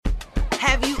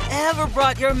Have you ever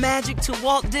brought your magic to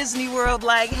Walt Disney World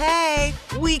like, hey,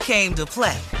 we came to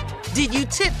play? Did you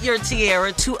tip your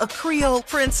tiara to a Creole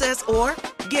princess or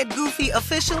get goofy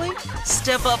officially?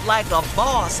 Step up like a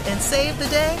boss and save the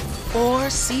day? Or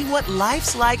see what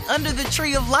life's like under the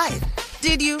tree of life?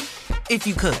 Did you? If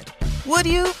you could. Would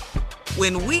you?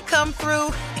 When we come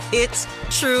through, it's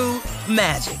true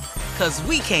magic. 'Cause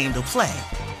we came to play.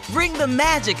 Bring the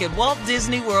magic at Walt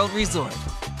Disney World Resort.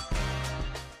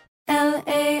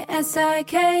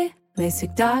 LASIK,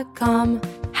 LASIK.com.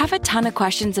 Have a ton of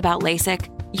questions about LASIK?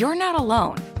 You're not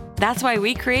alone. That's why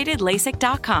we created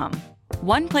LASIK.com.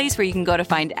 One place where you can go to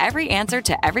find every answer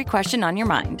to every question on your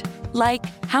mind. Like,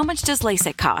 how much does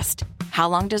LASIK cost? How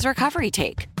long does recovery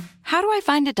take? How do I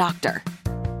find a doctor?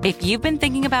 If you've been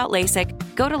thinking about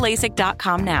LASIK, go to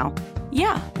LASIK.com now.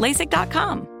 Yeah,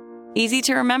 LASIK.com. Easy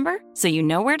to remember, so you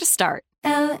know where to start.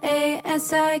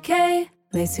 LASIK,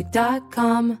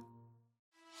 LASIK.com.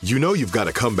 You know you've got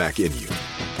a comeback in you.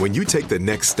 When you take the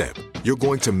next step, you're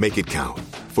going to make it count.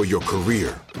 For your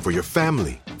career, for your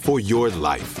family, for your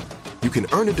life. You can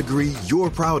earn a degree you're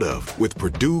proud of with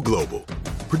Purdue Global.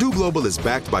 Purdue Global is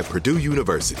backed by Purdue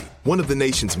University, one of the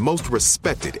nation's most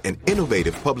respected and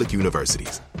innovative public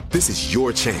universities. This is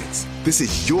your chance. This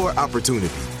is your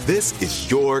opportunity. This is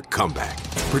your comeback.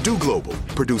 Purdue Global,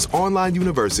 Purdue's online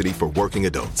university for working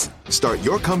adults. Start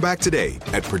your comeback today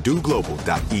at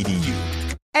purdueglobal.edu.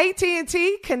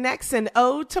 AT&T connects an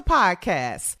ode to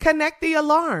podcasts. Connect the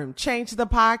alarm. Change the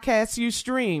podcast you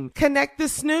stream. Connect the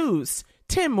snooze.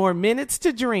 10 more minutes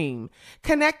to dream.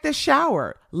 Connect the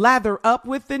shower. Lather up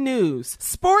with the news.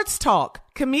 Sports talk,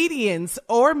 comedians,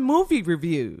 or movie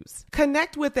reviews.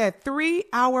 Connect with that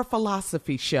 3-hour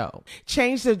philosophy show.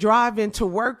 Change the drive into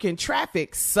work in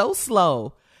traffic so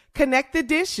slow. Connect the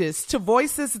dishes to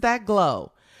voices that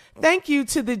glow. Thank you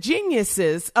to the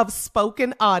geniuses of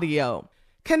spoken audio.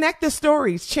 Connect the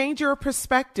stories, change your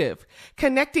perspective.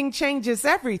 Connecting changes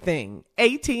everything.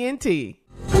 AT&T.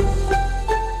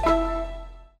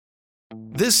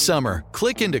 This summer,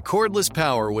 click into cordless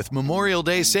power with Memorial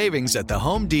Day savings at the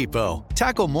Home Depot.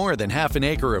 Tackle more than half an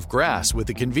acre of grass with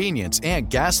the convenience and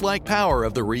gas-like power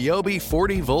of the Ryobi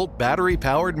 40-volt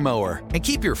battery-powered mower. And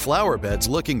keep your flower beds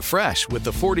looking fresh with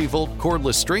the 40-volt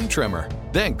cordless string trimmer.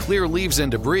 Then clear leaves and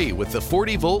debris with the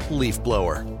 40-volt leaf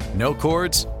blower. No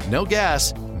cords, no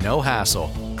gas, no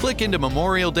hassle. Click into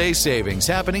Memorial Day savings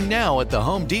happening now at the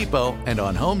Home Depot and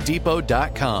on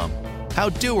HomeDepot.com. How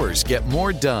doers get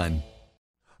more done.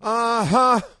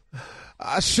 I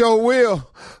sure will.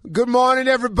 Good morning,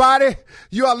 everybody.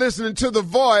 You are listening to The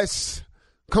Voice.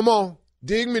 Come on,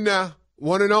 dig me now.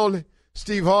 One and only,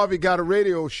 Steve Harvey got a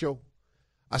radio show.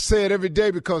 I say it every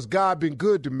day because God been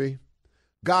good to me.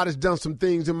 God has done some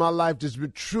things in my life that's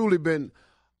truly been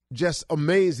just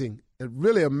amazing.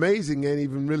 Really amazing ain't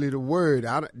even really the word.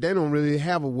 They don't really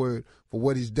have a word for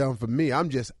what he's done for me. I'm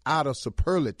just out of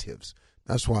superlatives.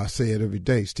 That's why I say it every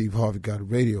day. Steve Harvey got a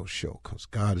radio show because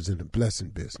God is in the blessing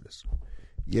business.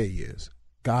 Yeah, he is.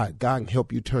 God can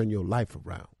help you turn your life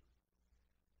around.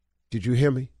 Did you hear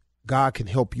me? God can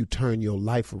help you turn your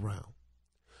life around.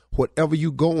 Whatever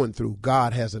you're going through,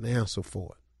 God has an answer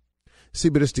for it. See,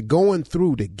 but it's the going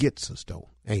through that gets us, though,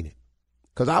 ain't it?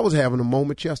 Because I was having a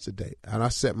moment yesterday, and I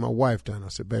sat my wife down. I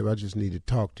said, baby, I just need to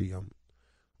talk to you. I'm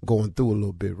going through a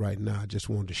little bit right now. I just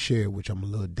wanted to share, which I'm a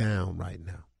little down right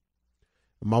now.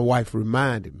 My wife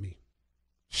reminded me.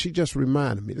 She just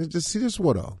reminded me. This is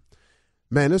what a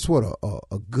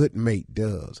good mate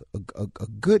does. A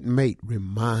good mate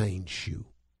reminds you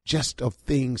just of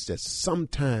things that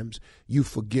sometimes you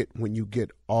forget when you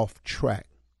get off track.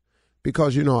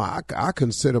 Because, you know, I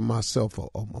consider myself a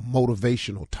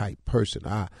motivational type person.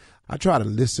 I try to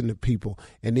listen to people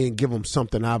and then give them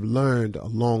something I've learned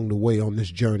along the way on this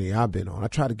journey I've been on. I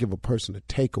try to give a person a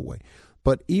takeaway.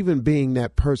 But even being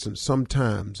that person,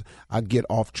 sometimes I get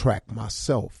off track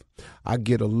myself. I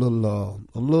get a little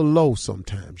low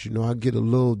sometimes. You know, I get a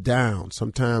little down.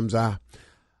 Sometimes I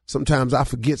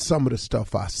forget some of the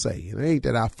stuff I say. It ain't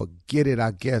that I forget it, I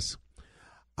guess.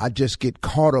 I just get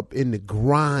caught up in the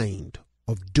grind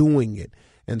of doing it.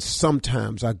 And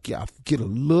sometimes I get a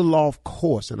little off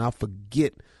course and I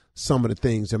forget some of the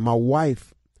things. And my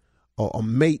wife, or a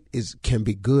mate, can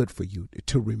be good for you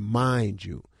to remind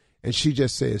you. And she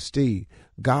just said, Steve,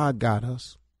 God got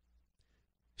us.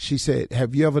 She said,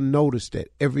 have you ever noticed that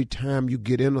every time you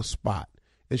get in a spot,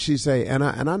 and she said, and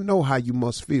I know how you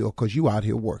must feel because you out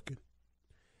here working.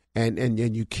 And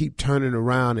you keep turning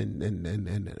around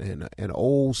and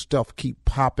old stuff keep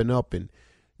popping up and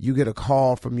you get a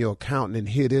call from your accountant and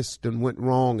here this done went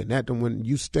wrong and that done went,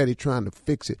 you steady trying to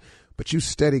fix it. but you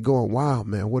steady going, wow,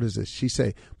 man, what is this? She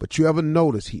say, but you ever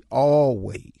notice he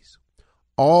always,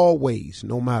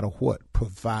 no matter what,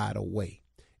 provide a way.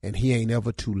 And he ain't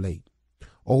ever too late.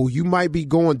 Oh, you might be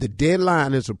going, the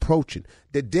deadline is approaching.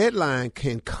 The deadline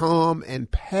can come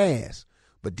and pass,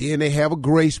 but then they have a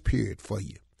grace period for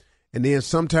you. And then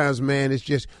sometimes, man, it's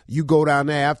just you go down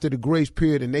there after the grace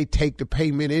period and they take the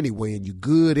payment anyway and you're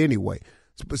good anyway.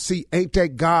 But see, ain't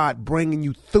that God bringing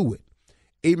you through it?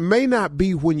 It may not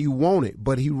be when you want it,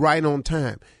 but he right on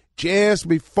time. Just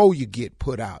before you get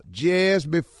put out, just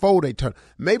before they turn.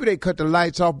 Maybe they cut the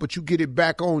lights off, but you get it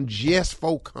back on just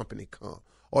before company come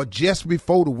or just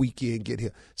before the weekend get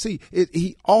here. See,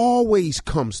 he always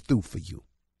comes through for you.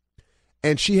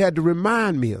 And she had to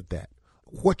remind me of that.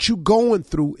 What you going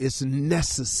through is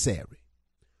necessary.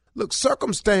 Look,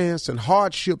 circumstance and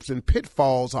hardships and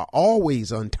pitfalls are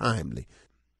always untimely.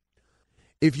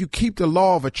 If you keep the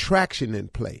law of attraction in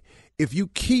play, if you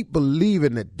keep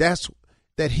believing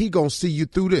that he gonna see you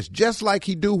through this, just like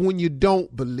he do when you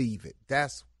don't believe it.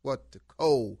 That's what the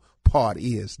cold part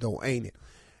is, though, ain't it?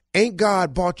 Ain't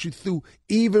God brought you through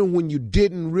even when you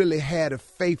didn't really have the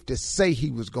faith to say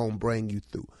he was gonna bring you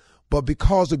through? But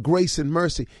because of grace and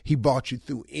mercy, he brought you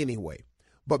through anyway.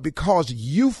 But because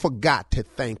you forgot to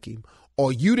thank him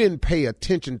or you didn't pay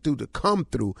attention to the come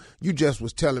through, you just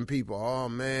was telling people, oh,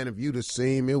 man, if you'd have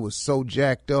seen me, it was so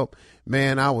jacked up.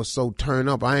 Man, I was so turned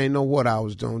up. I ain't know what I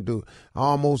was going to do. I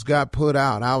almost got put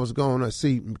out. I was going to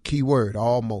see, keyword,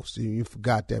 almost. You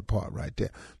forgot that part right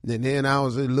there. And then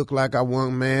it looked like I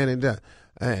won, man. And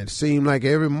it seemed like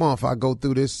every month I go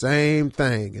through this same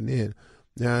thing. And then,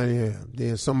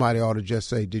 then somebody ought to just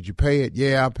say, did you pay it?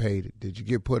 Yeah, I paid it. Did you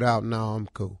get put out? No, I'm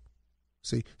cool.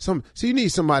 See, you need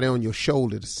somebody on your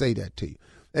shoulder to say that to you.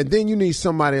 And then you need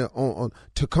somebody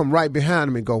to come right behind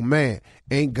them and go, man,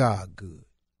 ain't God good?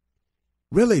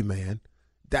 Really, man,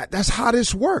 that's how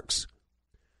this works.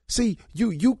 See,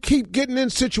 you keep getting in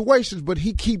situations, but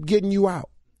he keep getting you out.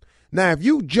 Now, if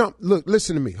you jump, look,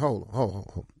 listen to me. Hold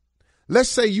on. Let's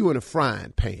say you in a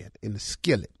frying pan, in the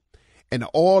skillet, and the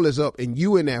oil is up and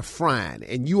you in there frying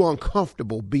and you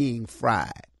uncomfortable being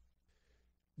fried.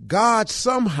 God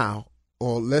somehow,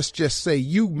 or let's just say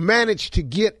you managed to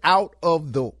get out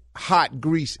of the hot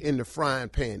grease in the frying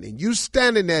pan and you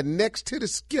standing there next to the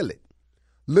skillet,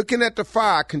 looking at the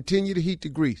fire, continue to heat the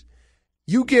grease.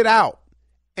 You get out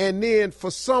and then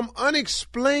for some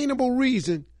unexplainable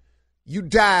reason, you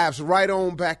dives right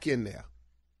on back in there.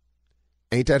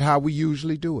 Ain't that how we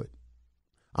usually do it?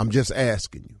 I'm just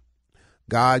asking you.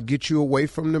 God get you away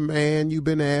from the man you've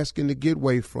been asking to get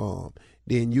away from.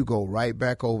 Then you go right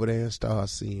back over there and start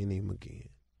seeing him again.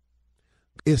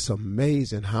 It's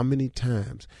amazing how many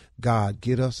times God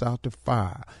get us out the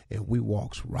fire and we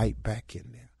walks right back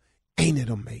in there. Ain't it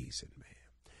amazing, man?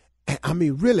 And I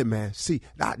mean, really, man, see,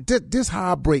 this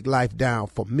how I break life down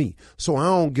for me. So I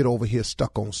don't get over here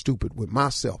stuck on stupid with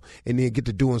myself and then get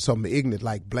to doing something ignorant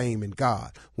like blaming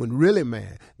God. When really,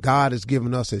 man, God has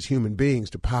given us as human beings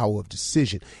the power of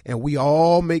decision and we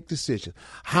all make decisions.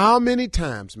 How many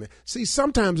times, man? See,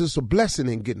 sometimes it's a blessing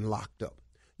in getting locked up.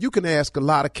 You can ask a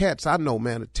lot of cats I know,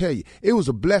 man, to tell you. It was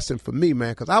a blessing for me,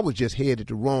 man, because I was just headed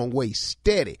the wrong way,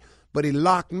 steady. But he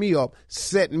locked me up,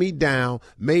 set me down,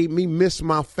 made me miss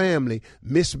my family,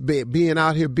 miss being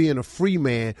out here being a free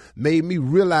man, made me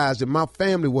realize that my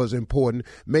family was important,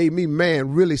 made me, man,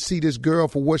 really see this girl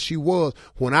for what she was.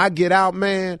 When I get out,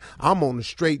 man, I'm on the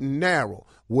straight and narrow.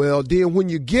 Well, then when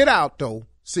you get out, though,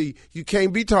 see, you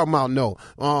can't be talking about, no,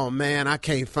 oh, man, I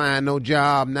can't find no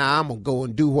job now. I'm going to go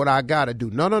and do what I got to do.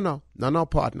 No,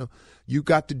 partner. You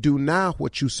got to do now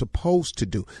what you're supposed to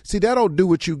do. See, that don't do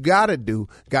what you got to do,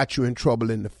 got you in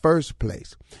trouble in the first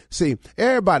place. See,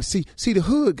 everybody, see, the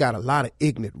hood got a lot of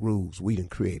ignorant rules we done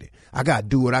created. I got to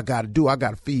do what I got to do. I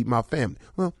got to feed my family.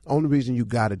 Well, only reason you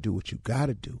got to do what you got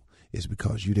to do is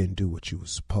because you didn't do what you were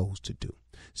supposed to do.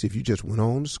 See, if you just went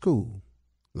on to school,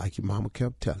 like your mama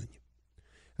kept telling you.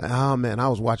 Oh, man, I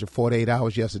was watching 48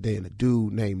 Hours yesterday, and a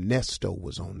dude named Nesto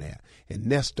was on there. And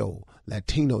Nesto,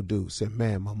 Latino dude, said,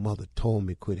 man, my mother told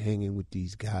me quit hanging with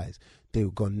these guys. They were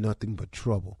going nothing but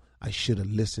trouble. I should have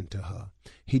listened to her.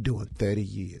 He doing 30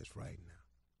 years right now.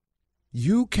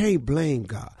 You can't blame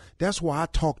God. That's why I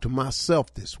talk to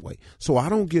myself this way, so I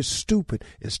don't get stupid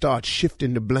and start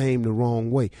shifting the blame the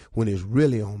wrong way when it's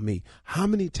really on me. How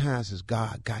many times has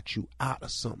God got you out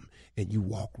of something and you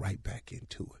walk right back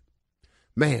into it?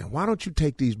 Man, why don't you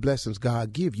take these blessings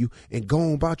God give you and go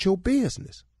on about your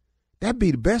business? That'd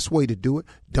be the best way to do it,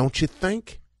 don't you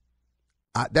think?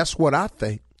 That's what I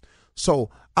think. So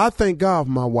I thank God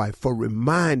for my wife for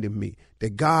reminding me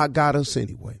that God got us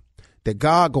anyway, that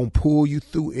God gonna pull you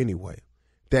through anyway,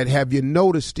 that have you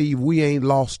noticed, Steve, we ain't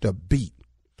lost a beat.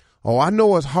 Oh, I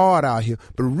know it's hard out here,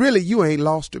 but really you ain't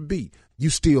lost a beat. You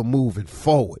still moving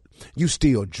forward. You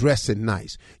still dressing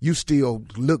nice. You still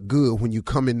look good when you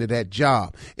come into that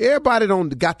job. Everybody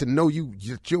don't got to know you,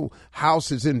 your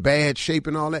house is in bad shape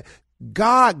and all that.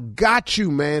 God got you,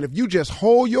 man. If you just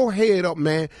hold your head up,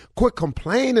 man, quit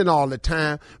complaining all the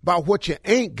time about what you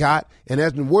ain't got. And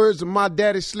as in the words of my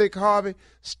daddy, Slick Harvey,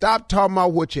 stop talking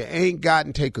about what you ain't got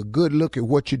and take a good look at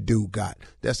what you do got.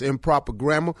 That's improper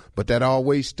grammar, but that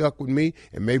always stuck with me,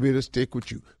 and maybe it'll stick with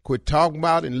you. Quit talking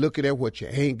about and looking at what you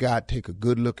ain't got. Take a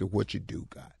good look at what you do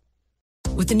got.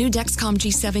 With the new Dexcom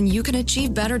G7, you can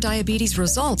achieve better diabetes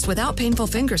results without painful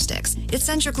finger sticks. It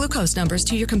sends your glucose numbers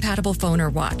to your compatible phone or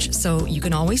watch, so you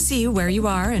can always see where you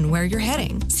are and where you're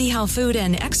heading. See how food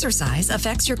and exercise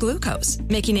affects your glucose,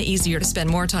 making it easier to spend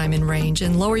more time in range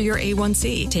and lower your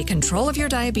A1C. Take control of your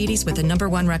diabetes with the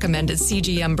 #1 recommended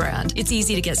CGM brand. It's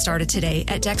easy to get started today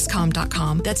at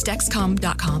Dexcom.com. That's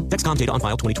Dexcom.com. Dexcom data on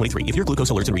file 2023. If your glucose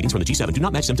alerts and readings from the G7 do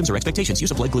not match symptoms or expectations,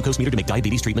 use a blood glucose meter to make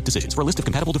diabetes treatment decisions. For a list of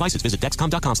compatible devices, visit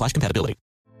Dexcom.com/compatibility.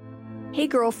 Hey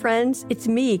girlfriends, it's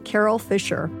me, Carol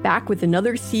Fisher, back with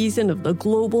another season of the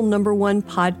global #1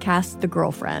 podcast, The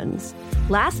Girlfriends.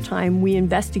 Last time, we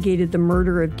investigated the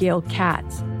murder of Gail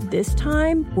Katz. This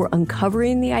time, we're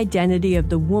uncovering the identity of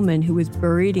the woman who was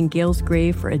buried in Gail's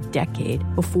grave for a decade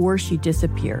before she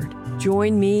disappeared.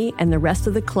 Join me and the rest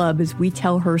of the club as we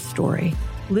tell her story.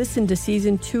 Listen to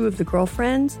Season 2 of The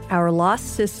Girlfriends, Our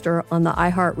Lost Sister on the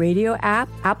iHeartRadio app,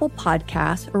 Apple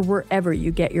Podcasts, or wherever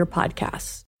you get your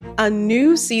podcasts. A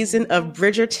new season of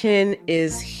Bridgerton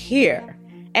is here.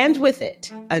 And with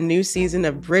it, a new season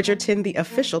of Bridgerton, the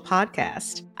official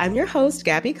podcast. I'm your host,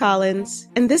 Gabby Collins,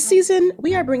 and this season,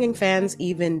 we are bringing fans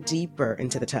even deeper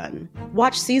into the ton.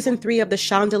 Watch Season 3 of the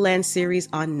Shondaland series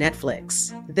on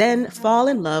Netflix. Then fall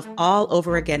in love all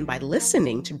over again by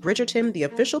listening to Bridgerton, the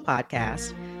official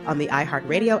podcast, on the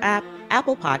iHeartRadio app,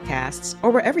 Apple Podcasts,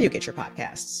 or wherever you get your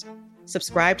podcasts.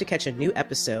 Subscribe to catch a new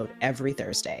episode every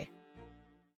Thursday.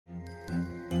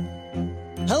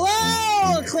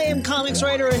 Hello, acclaimed comics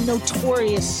writer and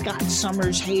notorious Scott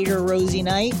Summers hater, Rosie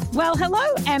Knight. Well, hello,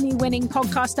 Emmy-winning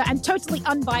podcaster and totally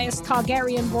unbiased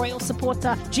Targaryen royal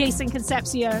supporter, Jason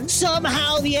Concepcion.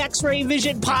 Somehow the X-Ray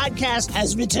Vision podcast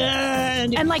has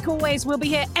returned. And like always, we'll be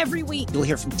here every week. You'll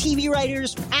hear from TV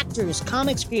writers, actors,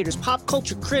 comics creators, pop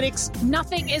culture critics.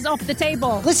 Nothing is off the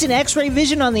table. Listen to X-Ray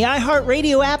Vision on the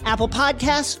iHeartRadio app, Apple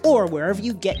Podcasts, or wherever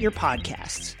you get your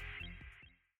podcasts.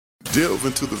 Delve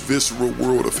into the visceral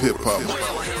world of hip-hop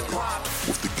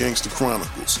with the Gangsta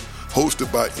Chronicles,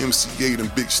 hosted by MC8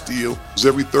 and Big Steel.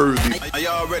 Every Thursday, a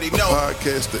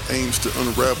podcast that aims to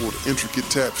unravel the intricate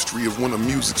tapestry of one of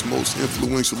music's most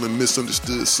influential and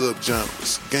misunderstood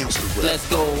subgenres, gangsta rap. Let's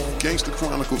go. Gangsta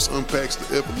Chronicles unpacks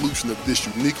the evolution of this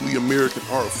uniquely American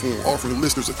art form, offering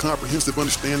listeners a comprehensive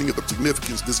understanding of the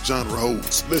significance this genre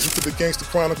holds. Listen to the Gangsta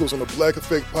Chronicles on the Black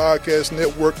Effect Podcast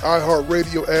Network,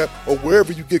 iHeartRadio app, or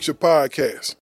wherever you get your podcasts.